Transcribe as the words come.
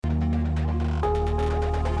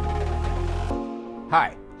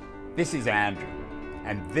Hi, this is Andrew,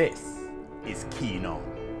 and this is Keen On,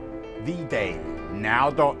 the daily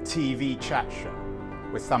now.tv chat show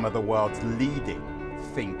with some of the world's leading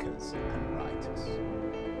thinkers and writers.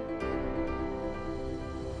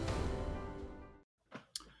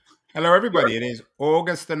 Hello, everybody. It is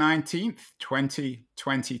August the 19th,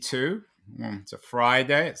 2022. It's a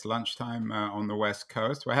Friday. It's lunchtime on the West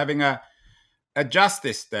Coast. We're having a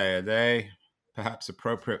Justice Day, a day perhaps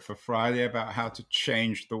appropriate for Friday, about how to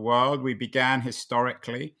change the world. We began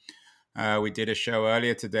historically. We did a show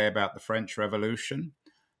earlier today about the French Revolution,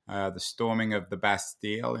 the storming of the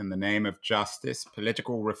Bastille in the name of justice,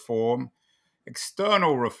 political reform,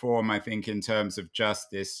 external reform, I think, in terms of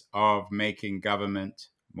justice, of making government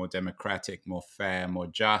more democratic, more fair, more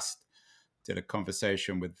just. Did a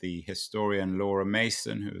conversation with the historian Laura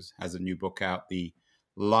Mason, who has a new book out, The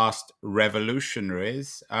Last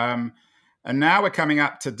Revolutionaries. And now we're coming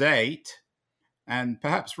up to date, and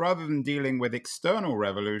perhaps rather than dealing with external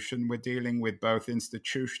revolution, we're dealing with both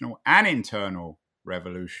institutional and internal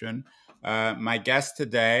revolution. My guest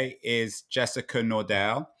today is Jessica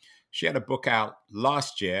Nordell. She had a book out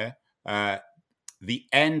last year, The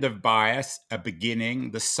End of Bias, A Beginning,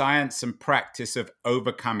 The Science and Practice of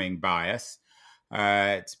Overcoming Bias.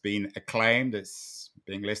 It's been acclaimed. It's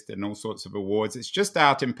being listed in all sorts of awards. It's just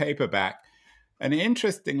out in paperback. And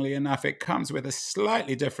interestingly enough, it comes with a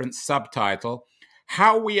slightly different subtitle,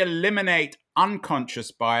 How We Eliminate Unconscious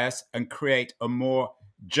Bias and Create a More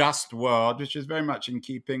Just World, which is very much in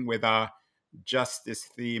keeping with our justice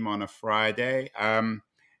theme on a Friday.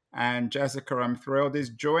 And Jessica, I'm thrilled, is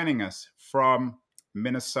joining us from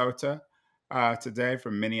Minnesota today,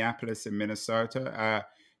 from Minneapolis in Minnesota.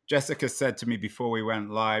 Jessica said to me before we went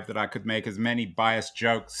live that I could make as many biased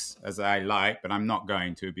jokes as I like, but I'm not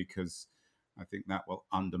going to, because I think that will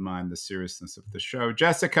undermine the seriousness of the show.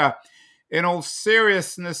 Jessica, in all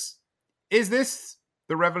seriousness, is this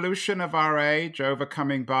the revolution of our age,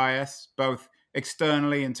 overcoming bias, both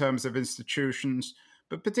externally in terms of institutions,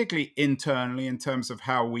 but particularly internally in terms of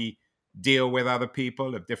how we deal with other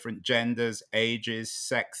people of different genders, ages,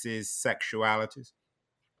 sexes, sexualities?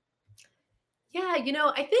 Yeah,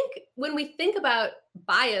 I think when we think about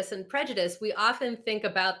bias and prejudice, we often think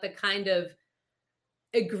about the kind of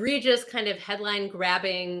egregious kind of headline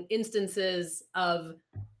grabbing instances of,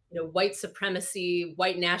 white supremacy,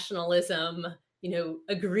 white nationalism,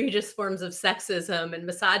 egregious forms of sexism and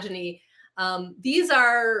misogyny. These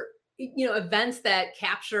are, events that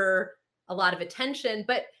capture a lot of attention,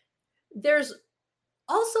 but there's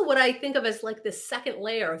also what I think of as like the second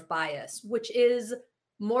layer of bias, which is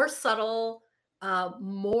more subtle,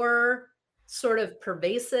 more sort of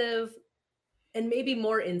pervasive, and maybe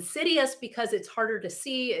more insidious because it's harder to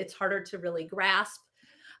see, it's harder to really grasp.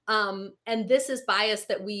 And this is bias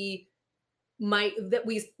that we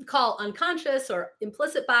call unconscious or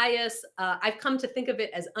implicit bias. I've come to think of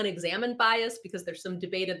it as unexamined bias because there's some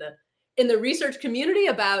debate in the research community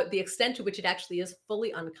about the extent to which it actually is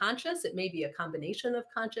fully unconscious. It may be a combination of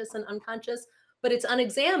conscious and unconscious, but it's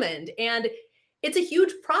unexamined. And it's a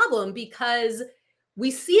huge problem because we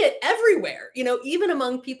see it everywhere, even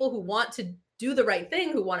among people who want to do the right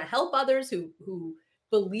thing, who want to help others, who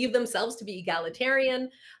believe themselves to be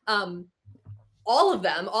egalitarian. All of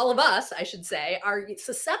us, I should say, are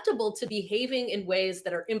susceptible to behaving in ways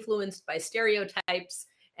that are influenced by stereotypes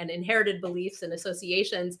and inherited beliefs and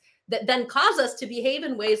associations that then cause us to behave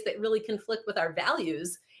in ways that really conflict with our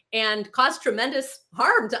values and cause tremendous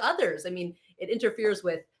harm to others. I mean, it interferes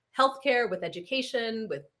with healthcare, with education,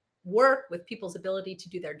 with work, with people's ability to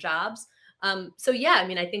do their jobs. So yeah, I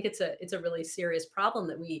mean, I think it's a really serious problem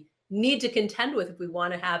that we need to contend with if we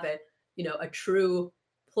want to have a true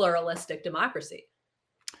pluralistic democracy.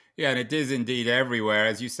 Yeah, and it is indeed everywhere.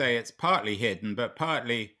 As you say, it's partly hidden, but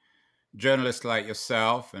partly journalists like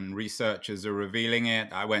yourself and researchers are revealing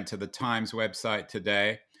it. I went to the Times website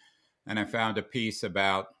today and I found a piece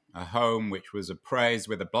about a home which was appraised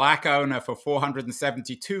with a black owner for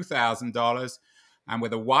 $472,000 and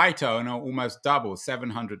with a white owner almost double,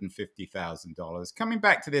 $750,000. Coming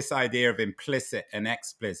back to this idea of implicit and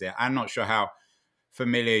explicit, I'm not sure how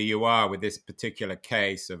familiar you are with this particular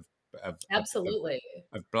case of Absolutely.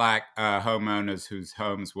 of black homeowners whose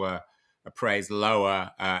homes were appraised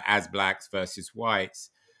lower as blacks versus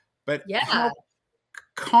whites. But Yeah. how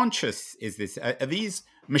conscious is this? Are these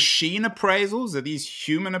machine appraisals? Are these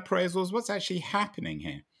human appraisals? What's actually happening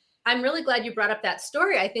here? I'm really glad you brought up that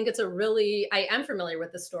story. I think I am familiar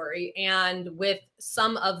with the story and with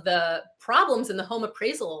some of the problems in the home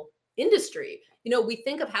appraisal industry. We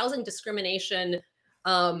think of housing discrimination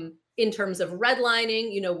in terms of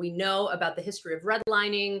redlining. We know about the history of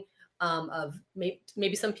redlining. of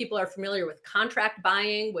maybe some people are familiar with contract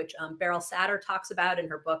buying, which Beryl Satter talks about in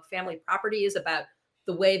her book Family Properties, about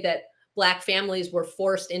the way that Black families were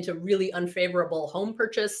forced into really unfavorable home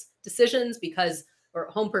purchase decisions or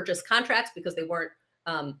home purchase contracts because they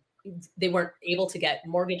weren't able to get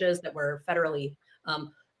mortgages that were federally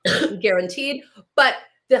guaranteed. But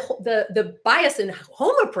the bias in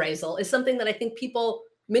home appraisal is something that I think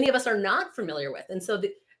many of us are not familiar with. And so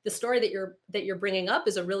the story that you're bringing up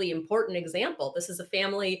is a really important example. This is a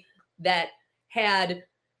family that had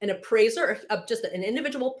an appraiser, just an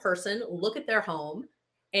individual person, look at their home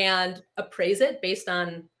and appraise it based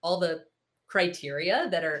on all the criteria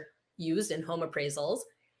that are used in home appraisals.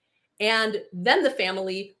 And then the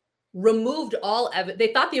family removed all evidence.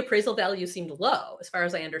 They thought the appraisal value seemed low, as far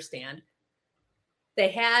as I understand. They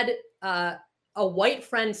had a white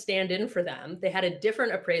friend stand in for them. They had a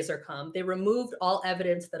different appraiser come. They removed all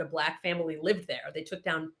evidence that a Black family lived there. They took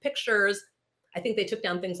down pictures. I think they took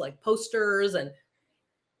down things like posters and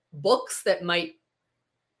books that might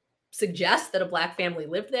suggest that a Black family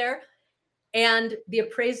lived there. And the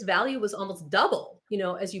appraised value was almost double,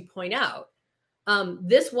 as you point out.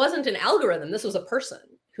 This wasn't an algorithm. This was a person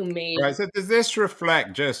who made. Right. So does this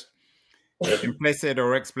reflect just implicit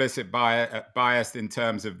or explicit bias in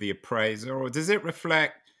terms of the appraiser, or does it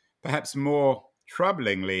reflect, perhaps more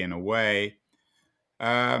troublingly in a way,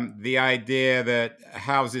 the idea that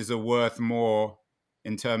houses are worth more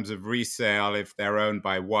in terms of resale if they're owned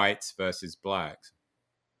by whites versus Blacks?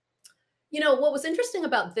 What was interesting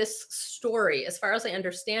about this story, as far as I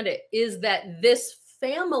understand it, is that this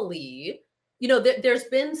family, there's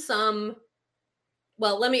been some,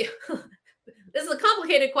 this is a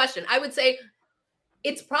complicated question. I would say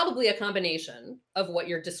it's probably a combination of what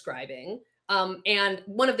you're describing. And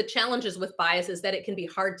one of the challenges with bias is that it can be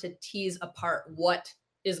hard to tease apart what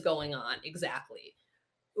is going on exactly.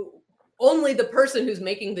 Only the person who's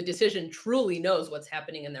making the decision truly knows what's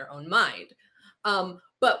happening in their own mind.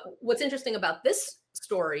 But what's interesting about this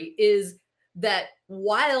story is that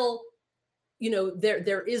while,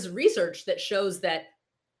 there is research that shows that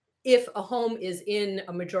if a home is in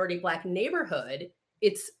a majority Black neighborhood,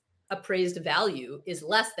 its appraised value is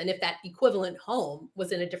less than if that equivalent home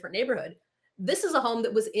was in a different neighborhood. This is a home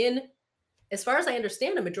that was in, as far as I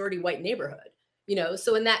understand, a majority white neighborhood.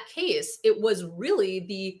 So in that case, it was really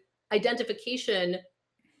the identification,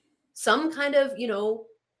 some kind of,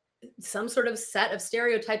 some sort of set of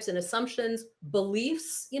stereotypes and assumptions,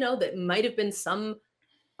 beliefs, that might have been some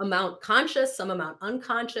amount conscious, some amount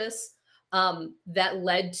unconscious, that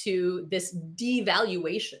led to this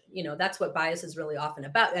devaluation. That's what bias is really often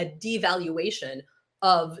about, a devaluation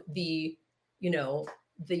of the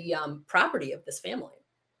property of this family.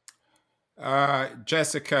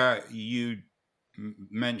 Jessica, you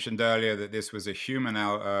mentioned earlier that this was a human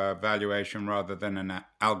valuation rather than an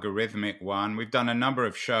algorithmic one. We've done a number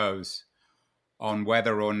of shows on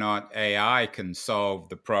whether or not AI can solve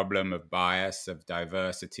the problem of bias, of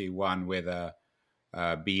diversity, one with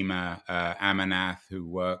Bima Amanath, who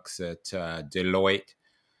works at Deloitte.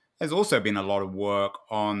 There's also been a lot of work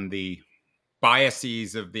on the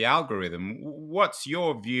biases of the algorithm. What's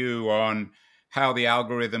your view on how the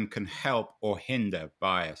algorithm can help or hinder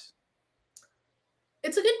bias?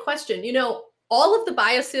 It's a good question. All of the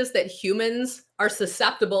biases that humans are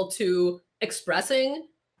susceptible to expressing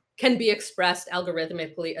can be expressed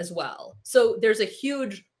algorithmically as well. So there's a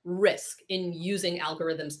huge risk in using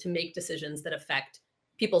algorithms to make decisions that affect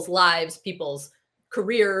people's lives, people's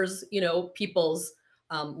careers, people's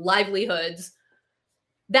livelihoods.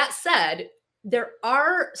 That said, there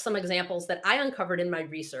are some examples that I uncovered in my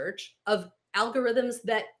research of algorithms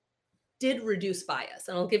that did reduce bias.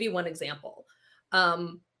 And I'll give you one example.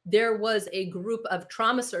 There was a group of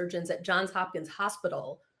trauma surgeons at Johns Hopkins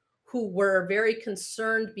Hospital who were very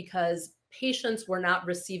concerned because patients were not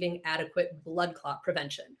receiving adequate blood clot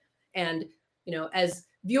prevention. And, as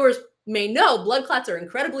viewers may know, blood clots are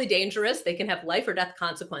incredibly dangerous. They can have life or death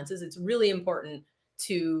consequences. It's really important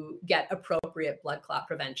to get appropriate blood clot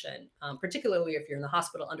prevention, particularly if you're in the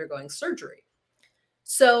hospital undergoing surgery.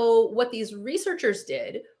 So what these researchers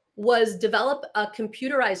did was develop a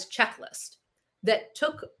computerized checklist that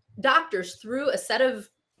took doctors through a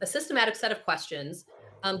systematic set of questions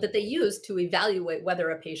that they used to evaluate whether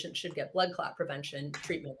a patient should get blood clot prevention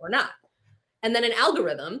treatment or not. And then an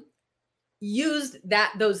algorithm used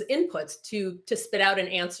those inputs to spit out an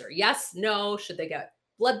answer. Yes, no, should they get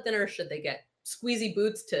blood thinner? Should they get squeezy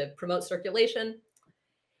boots to promote circulation?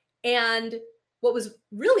 And what was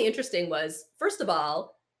really interesting was, first of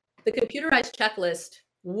all, the computerized checklist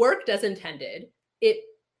worked as intended. It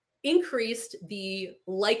increased the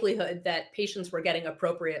likelihood that patients were getting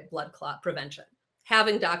appropriate blood clot prevention.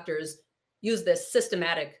 Having doctors use this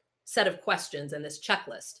systematic set of questions and this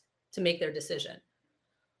checklist to make their decision.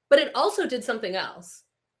 But it also did something else.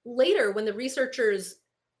 Later, when the researchers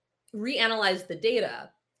reanalyzed the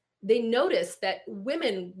data, they noticed that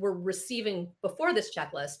women were receiving, before this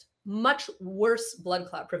checklist, much worse blood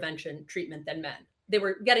clot prevention treatment than men. They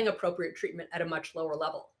were getting appropriate treatment at a much lower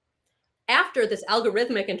level. After this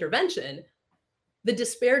algorithmic intervention, the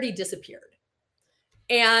disparity disappeared.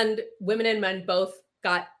 And women and men both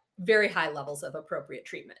got very high levels of appropriate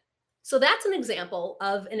treatment. So that's an example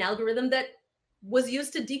of an algorithm that was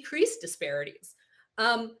used to decrease disparities.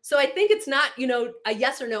 So I think it's not, a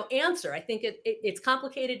yes or no answer. I think it's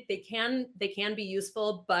complicated. They can be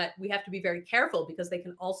useful, but we have to be very careful because they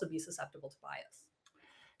can also be susceptible to bias.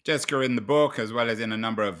 Jessica, in the book, as well as in a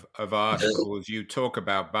number of articles, you talk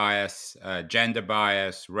about bias, gender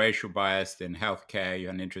bias, racial bias in healthcare. You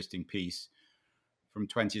had an interesting piece from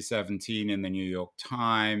 2017 in the New York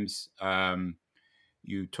Times.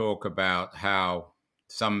 You talk about how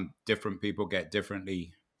some different people get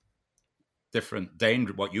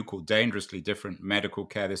what you call dangerously different medical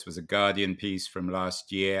care. This was a Guardian piece from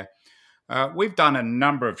last year. We've done a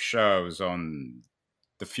number of shows on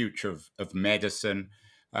the future of medicine.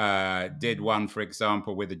 Did one, for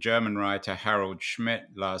example, with a German writer, Harold Schmidt,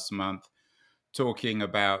 last month, talking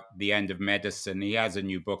about the end of medicine. He has a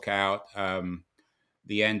new book out,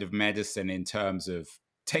 The End of Medicine, in terms of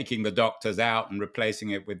taking the doctors out and replacing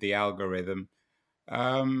it with the algorithm.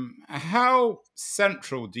 How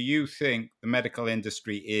central do you think the medical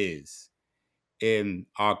industry is in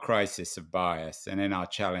our crisis of bias and in our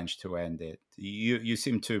challenge to end it? You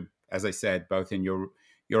seem to, as I said, both in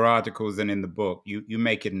your articles and in the book, you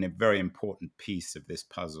make it a very important piece of this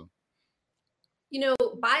puzzle.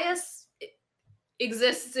 Bias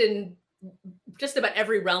exists in just about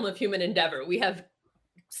every realm of human endeavor. We have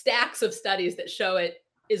stacks of studies that show it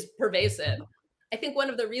is pervasive. I think one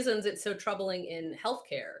of the reasons it's so troubling in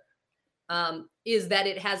healthcare is that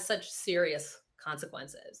it has such serious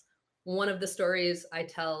consequences. One of the stories I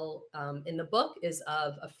tell in the book is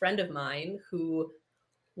of a friend of mine who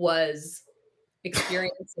was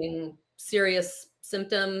experiencing serious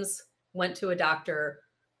symptoms, went to a doctor,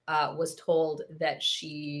 was told that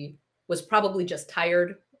she was probably just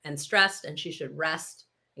tired and stressed and she should rest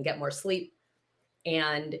and get more sleep.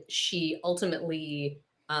 And she ultimately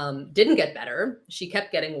didn't get better. She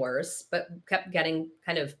kept getting worse, but kept getting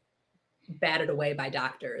kind of batted away by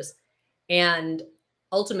doctors. And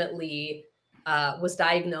ultimately was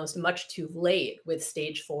diagnosed much too late with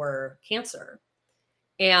stage 4 cancer.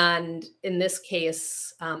 And in this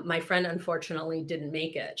case, my friend unfortunately didn't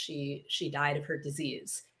make it. She died of her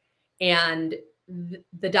disease. And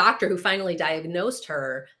the doctor who finally diagnosed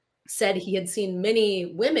her said he had seen many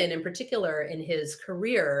women in particular in his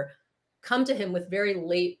career come to him with very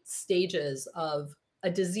late stages of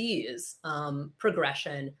a disease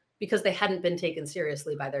progression because they hadn't been taken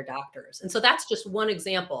seriously by their doctors. And so that's just one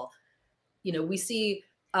example. We see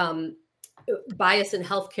bias in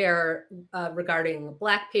healthcare regarding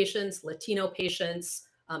Black patients, Latino patients,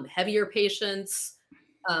 heavier patients.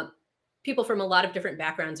 People from a lot of different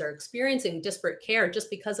backgrounds are experiencing disparate care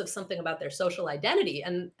just because of something about their social identity,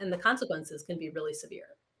 and the consequences can be really severe.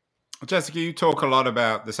 Jessica, you talk a lot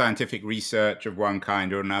about the scientific research of one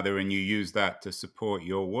kind or another, and you use that to support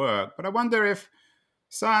your work. But I wonder if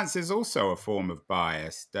science is also a form of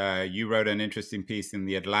bias. You wrote an interesting piece in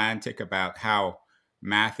The Atlantic about how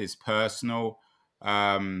math is personal.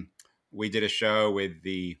 We did a show with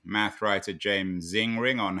the math writer James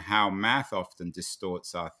Zingring on how math often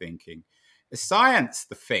distorts our thinking. Is science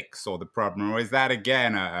the fix or the problem, or is that,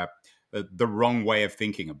 again, the wrong way of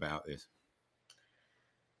thinking about this?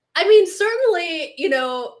 I mean, certainly,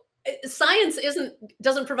 science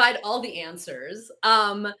doesn't provide all the answers.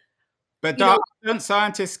 But don't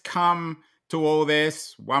scientists come to all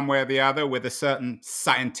this one way or the other with a certain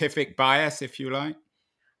scientific bias, if you like?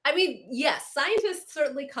 I mean, yes, scientists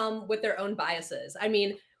certainly come with their own biases. I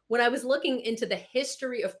mean, when I was looking into the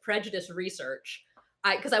history of prejudice research,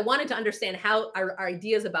 because I wanted to understand how our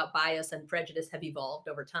ideas about bias and prejudice have evolved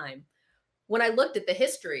over time. When I looked at the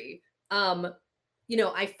history,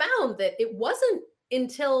 I found that it wasn't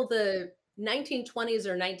until the 1920s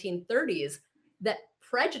or 1930s that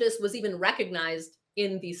prejudice was even recognized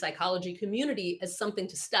in the psychology community as something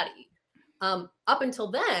to study. Up until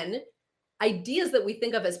then, ideas that we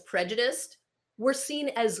think of as prejudiced were seen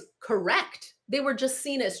as correct. They were just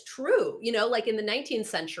seen as true. Like in the 19th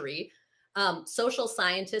century, social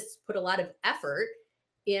scientists put a lot of effort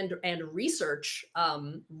and research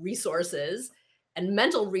resources and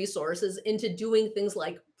mental resources into doing things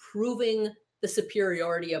like proving the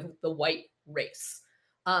superiority of the white race.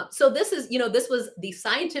 So this is, this was the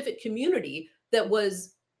scientific community that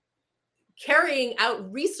was carrying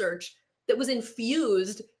out research that was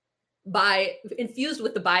infused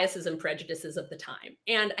with the biases and prejudices of the time.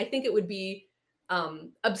 And I think it would be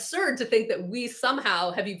absurd to think that we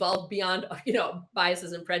somehow have evolved beyond,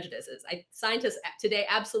 biases and prejudices. Scientists today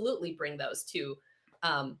absolutely bring those to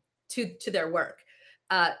their work.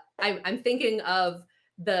 I'm thinking of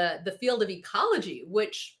the field of ecology,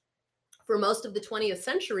 which for most of the 20th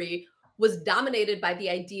century was dominated by the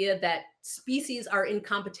idea that species are in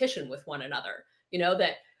competition with one another.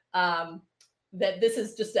 That this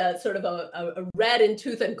is just a sort of a red in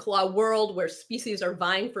tooth and claw world where species are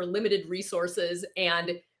vying for limited resources,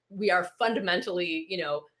 and we are fundamentally,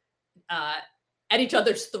 at each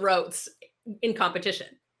other's throats in competition.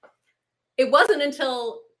 It wasn't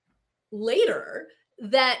until later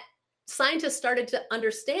that scientists started to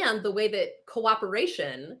understand the way that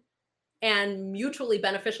cooperation and mutually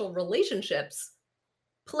beneficial relationships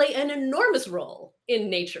play an enormous role in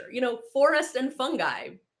nature. Forests and fungi,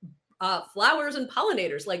 flowers and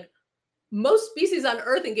pollinators, like most species on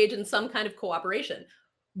Earth engage in some kind of cooperation.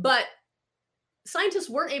 But scientists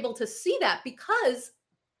weren't able to see that because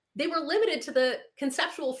they were limited to the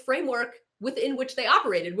conceptual framework within which they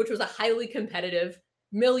operated, which was a highly competitive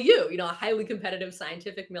milieu, a highly competitive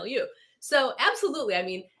scientific milieu. So absolutely, I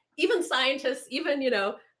mean, even scientists, even,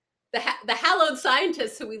 the hallowed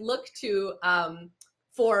scientists who we look to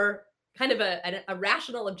for kind of a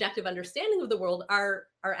rational, objective understanding of the world are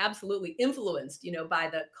absolutely influenced, by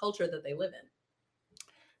the culture that they live in.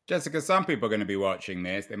 Jessica, some people are going to be watching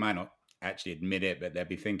this. They might not actually admit it, but they'll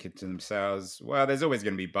be thinking to themselves, well, there's always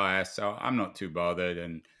going to be bias, so I'm not too bothered.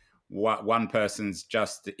 And one person's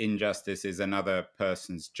injustice is another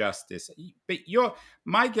person's justice. But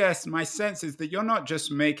my sense is that you're not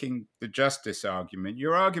just making the justice argument.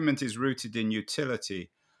 Your argument is rooted in utility.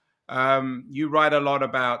 You write a lot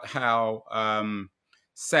about how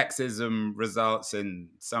sexism results in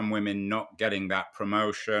some women not getting that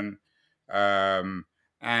promotion.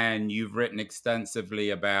 And you've written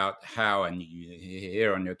extensively about how, and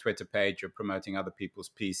here on your Twitter page, you're promoting other people's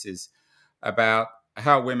pieces about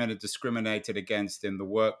how women are discriminated against in the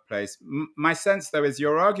workplace. My sense, though, is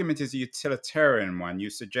your argument is a utilitarian one. You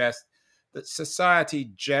suggest that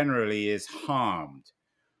society generally is harmed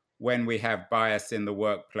when we have bias in the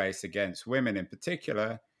workplace against women in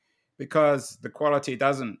particular, because the quality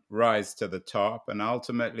doesn't rise to the top and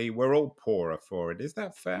ultimately we're all poorer for it. Is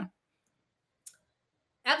that fair?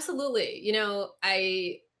 Absolutely.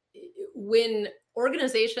 When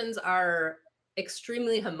organizations are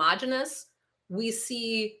extremely homogenous, we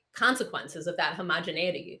see consequences of that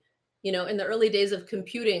homogeneity. In the early days of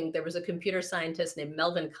computing, there was a computer scientist named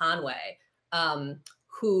Melvin Conway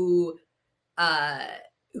who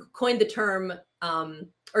coined the term,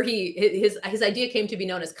 his idea came to be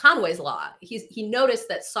known as Conway's Law. He noticed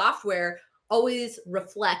that software always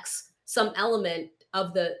reflects some element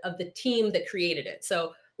of the team that created it.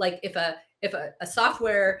 So, like if a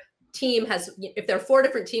software team if there are 4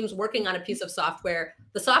 different teams working on a piece of software,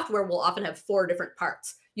 the software will often have 4 different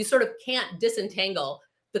parts. You sort of can't disentangle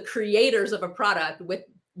the creators of a product with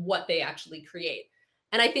what they actually create.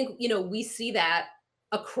 And I think, we see that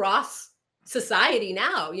across society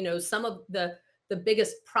now. Some of the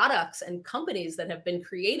biggest products and companies that have been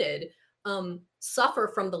created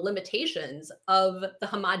suffer from the limitations of the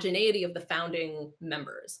homogeneity of the founding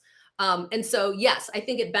members. And so, yes, I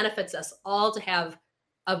think it benefits us all to have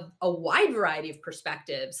a wide variety of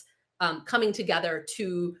perspectives coming together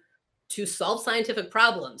to solve scientific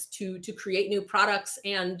problems, to create new products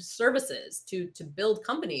and services, to build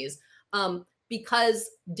companies, because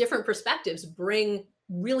different perspectives bring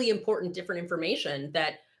really important different information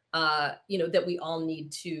that that we all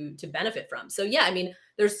need to benefit from. So yeah, I mean,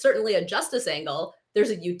 there's certainly a justice angle,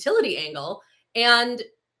 there's a utility angle, and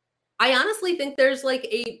I honestly think there's like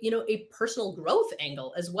a personal growth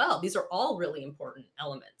angle as well. These are all really important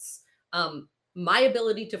elements. My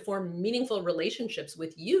ability to form meaningful relationships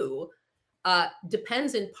with you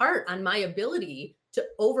depends in part on my ability to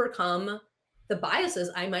overcome the biases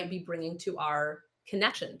I might be bringing to our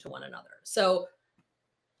connection to one another. So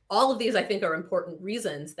all of these, I think, are important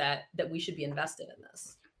reasons that we should be invested in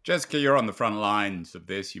this. Jessica, you're on the front lines of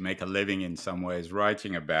this. You make a living in some ways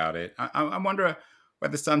writing about it. I wonder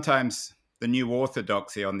whether sometimes the new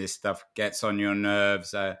orthodoxy on this stuff gets on your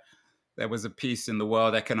nerves. There was a piece in the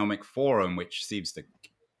World Economic Forum which seems to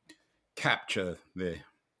capture the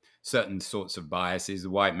certain sorts of biases, the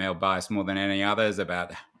white male bias more than any others,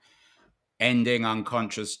 about ending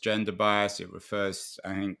unconscious gender bias. It refers,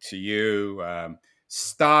 I think, to you.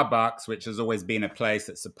 Starbucks, which has always been a place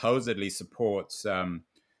that supposedly supports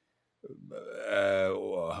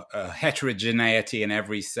heterogeneity in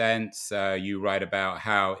every sense. You write about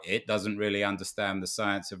how it doesn't really understand the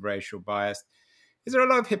science of racial bias. Is there a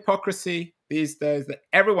lot of hypocrisy these days that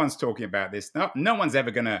everyone's talking about this? No one's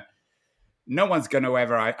ever going to. No one's going to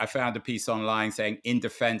ever. I found a piece online saying in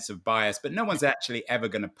defense of bias, but no one's actually ever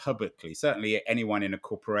going to publicly, certainly anyone in a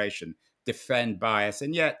corporation, defend bias.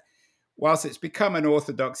 And yet, whilst it's become an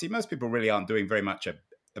orthodoxy, most people really aren't doing very much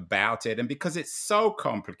about it. And because it's so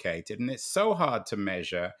complicated and it's so hard to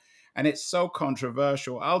measure and it's so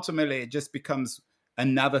controversial, ultimately it just becomes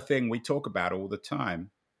another thing we talk about all the time.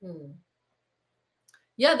 Hmm.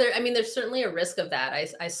 Yeah, there's certainly a risk of that.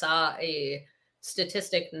 I saw a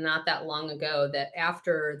statistic not that long ago that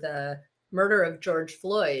after the murder of George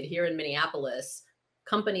Floyd here in Minneapolis,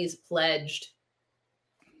 companies pledged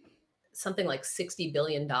something like $60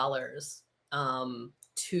 billion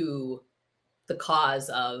to the cause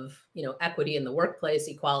of, equity in the workplace,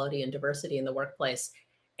 equality and diversity in the workplace.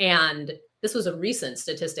 And this was a recent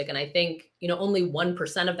statistic. And I think, only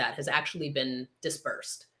 1% of that has actually been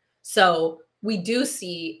dispersed. So we do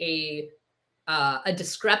see a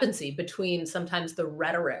discrepancy between sometimes the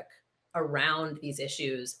rhetoric around these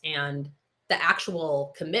issues and the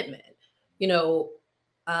actual commitment.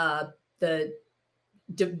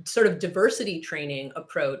 The sort of diversity training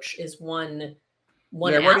approach is one.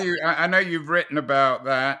 Yeah, what do you? I know you've written about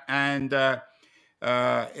that, and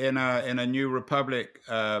in a New Republic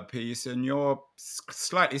piece, and you're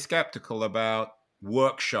slightly skeptical about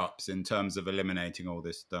workshops in terms of eliminating all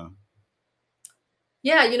this stuff.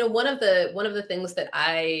 Yeah, one of the things that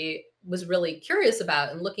I was really curious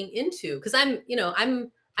about and looking into, because I'm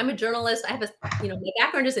a journalist. I have my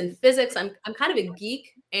background is in physics. I'm kind of a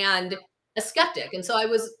geek and a skeptic, and so I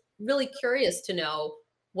was really curious to know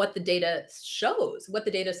what the data shows, what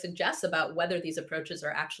the data suggests about whether these approaches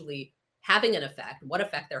are actually having an effect, what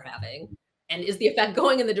effect they're having, and is the effect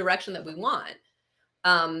going in the direction that we want.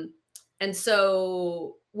 And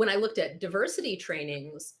so when I looked at diversity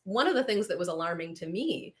trainings, one of the things that was alarming to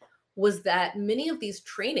me was that many of these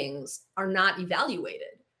trainings are not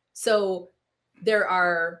evaluated. So there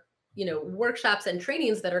are, workshops and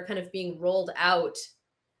trainings that are kind of being rolled out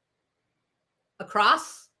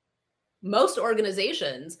across most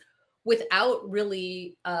organizations without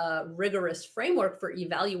really a rigorous framework for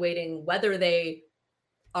evaluating whether they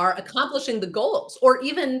are accomplishing the goals, or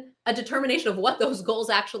even a determination of what those goals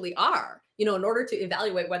actually are. In order to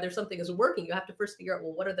evaluate whether something is working, you have to first figure out,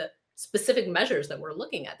 well, what are the specific measures that we're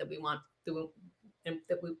looking at that we want to,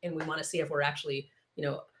 and we want to see if we're actually,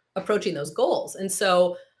 approaching those goals. And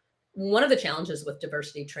so one of the challenges with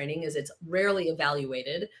diversity training is it's rarely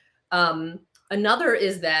evaluated. Another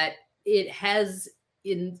is that it has,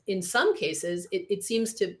 in some cases, it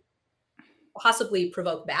seems to possibly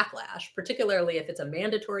provoke backlash, particularly if it's a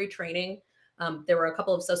mandatory training. There were a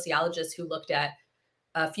couple of sociologists who looked at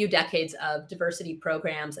a few decades of diversity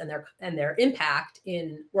programs and their impact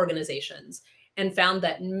in organizations, and found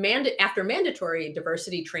that after mandatory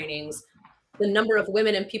diversity trainings, the number of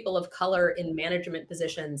women and people of color in management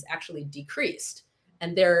positions actually decreased.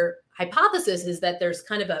 And their hypothesis is that there's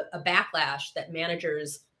kind of a backlash that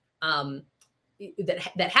managers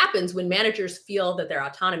that happens when managers feel that their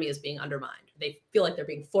autonomy is being undermined. They feel like they're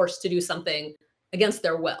being forced to do something against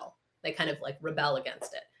their will. They kind of like rebel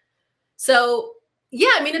against it. So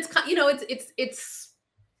yeah,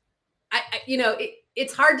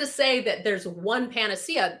 it's hard to say that there's one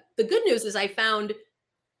panacea. The good news is I found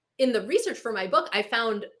in the research for my book, I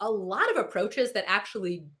found a lot of approaches that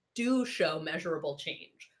actually do show measurable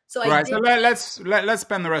change. So So let's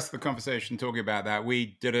spend the rest of the conversation talking about that.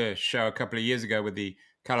 We did a show a couple of years ago with the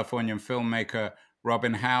Californian filmmaker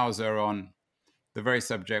Robin Hauser on the very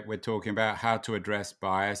subject we're talking about, how to address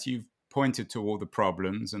bias. You've pointed to all the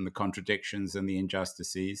problems and the contradictions and the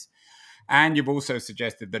injustices. And you've also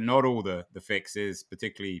suggested that not all the fixes,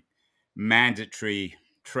 particularly mandatory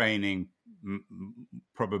training,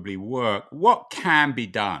 probably work. What can be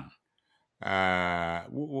done?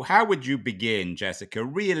 How would you begin, Jessica,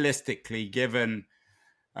 realistically, given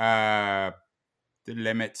the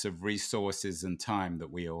limits of resources and time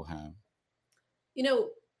that we all have?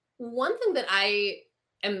 One thing that I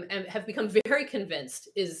have become very convinced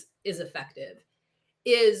is effective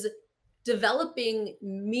is developing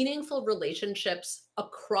meaningful relationships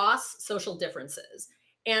across social differences,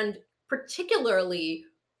 and particularly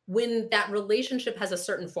when that relationship has a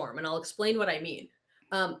certain form. And I'll explain what I mean.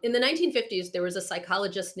 In the 1950s, there was a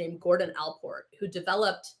psychologist named Gordon Allport who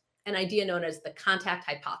developed an idea known as the contact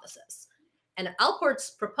hypothesis. And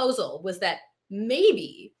Alport's proposal was that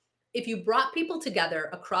maybe if you brought people together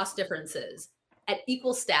across differences at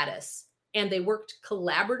equal status and they worked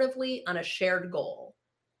collaboratively on a shared goal,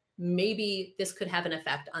 maybe this could have an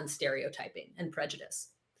effect on stereotyping and prejudice.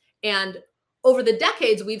 And over the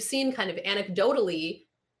decades, we've seen kind of anecdotally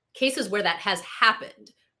cases where that has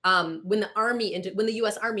happened. When the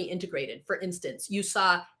U.S. Army integrated, for instance, you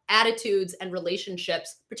saw attitudes and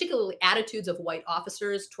relationships, particularly attitudes of white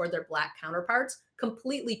officers toward their Black counterparts,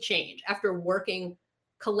 completely change after working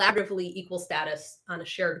collaboratively equal status on a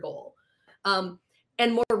shared goal.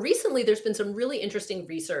 And more recently, there's been some really interesting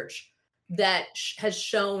research that has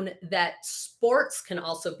shown that sports can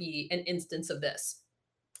also be an instance of this.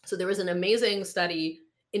 So there was an amazing study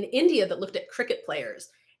in India that looked at cricket players,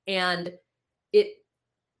 and in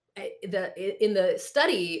the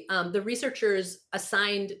study, the researchers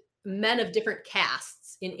assigned men of different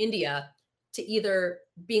castes in India to either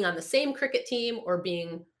being on the same cricket team or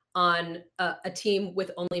being on a team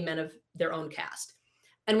with only men of their own caste.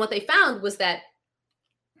 And what they found was that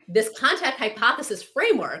this contact hypothesis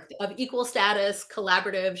framework of equal status,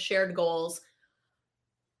 collaborative, shared goals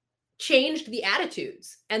changed the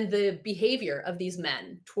attitudes and the behavior of these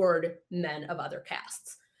men toward men of other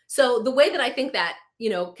castes. So the way that I think that,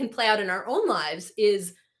 can play out in our own lives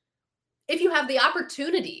is if you have the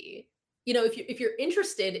opportunity, if you're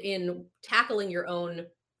interested in tackling your own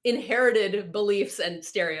inherited beliefs and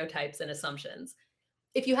stereotypes and assumptions,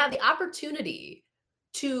 if you have the opportunity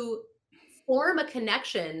to form a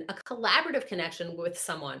connection, a collaborative connection with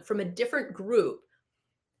someone from a different group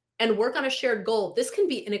and work on a shared goal, this can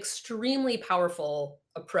be an extremely powerful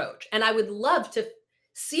approach. And I would love to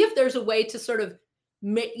see if there's a way to sort of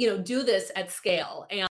do this at scale. And